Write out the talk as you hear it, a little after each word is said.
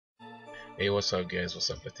Hey, what's up guys, what's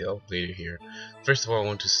up, Latel Player here. First of all, I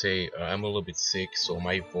want to say I'm a little bit sick, so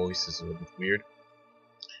my voice is a little bit weird.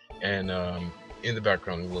 And in the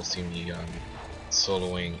background you will see me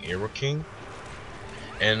soloing Aero King.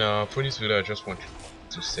 And for this video I just want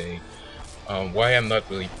to say why I'm not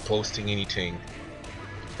really posting anything.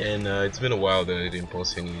 And it's been a while that I didn't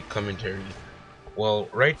post any commentary. Well,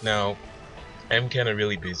 right now I'm kinda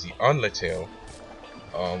really busy on Latel.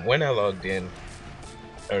 When I logged in,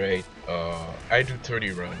 alright, I do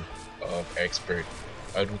 30 run of expert,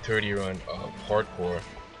 I do 30 run of hardcore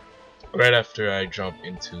right after I jump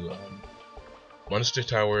into Monster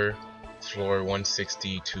Tower floor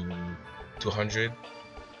 160 to 200,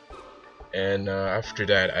 and after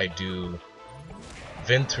that I do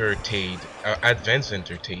Winter Tade, Advanced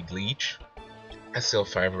Winter Tade Leech,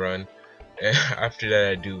 SL5 run, and after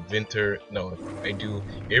that I do I do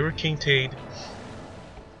Aero King Tade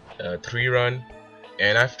 3 run,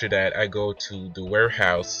 and after that I go to the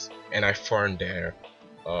warehouse and I farm there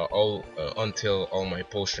until all my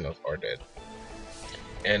potions are dead.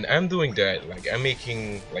 And I'm doing that, like I'm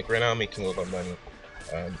making, like right now I'm making a lot of money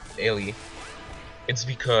daily. It's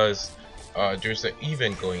because there's an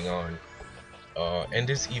event going on, and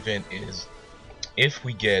this event is if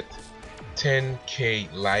we get 10k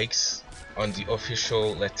likes on the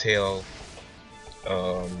official Latel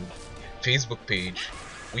Facebook page,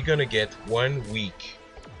 we're gonna get 1 week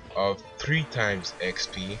of 3 times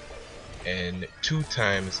XP and 2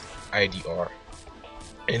 times IDR,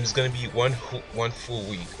 and it's gonna be one full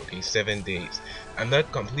week, okay, 7 days. I'm not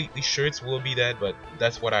completely sure it will be that, but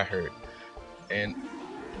that's what I heard. And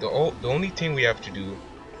the only thing we have to do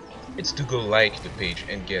is to go like the page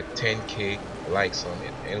and get 10k likes on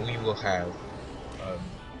it, and we will have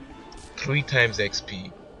 3 times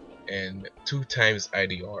XP and 2 times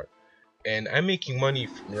IDR. And I'm making money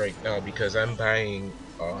right now because I'm buying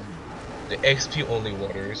the XP only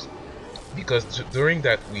waters, because during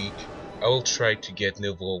that week I will try to get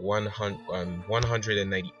level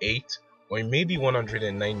 198 or maybe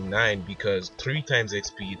 199, because 3 times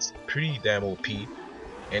XP it's pretty damn OP,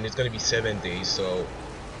 and it's gonna be 7 days, so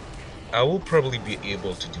I will probably be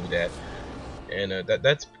able to do that. And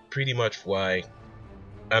that's pretty much why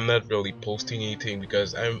I'm not really posting anything,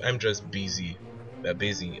 because I'm just busy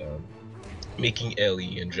making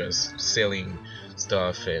LE and just selling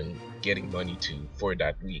stuff and getting money for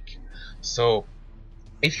that week. So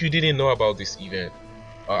if you didn't know about this event,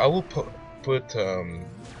 I will put the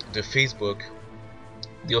official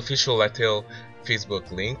Latel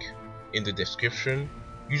Facebook link in the description.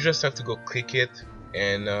 You just have to go click it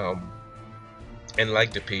and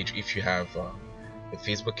like the page if you have a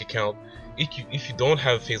Facebook account. If you don't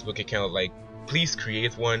have a Facebook account, like, please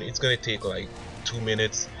create one. It's gonna take like 2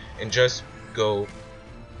 minutes, and just go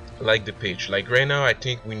like the page. Like right now I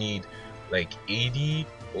think we need like 80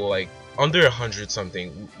 or like under 100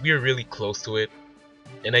 something. We are really close to it,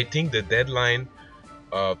 and I think the deadline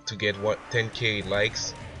to get 10k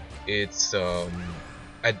likes, it's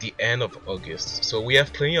at the end of August, so we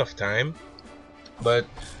have plenty of time. But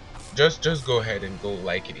just go ahead and go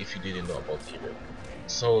like it if you didn't know about the event.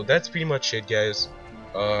 So that's pretty much it, guys.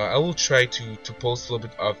 I will try to post a little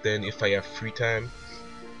bit often if I have free time.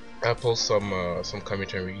 I'll post some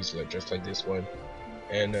commentaries just like this one.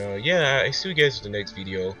 And yeah, I see you guys in the next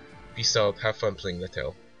video. Peace out, have fun playing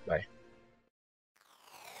Latel.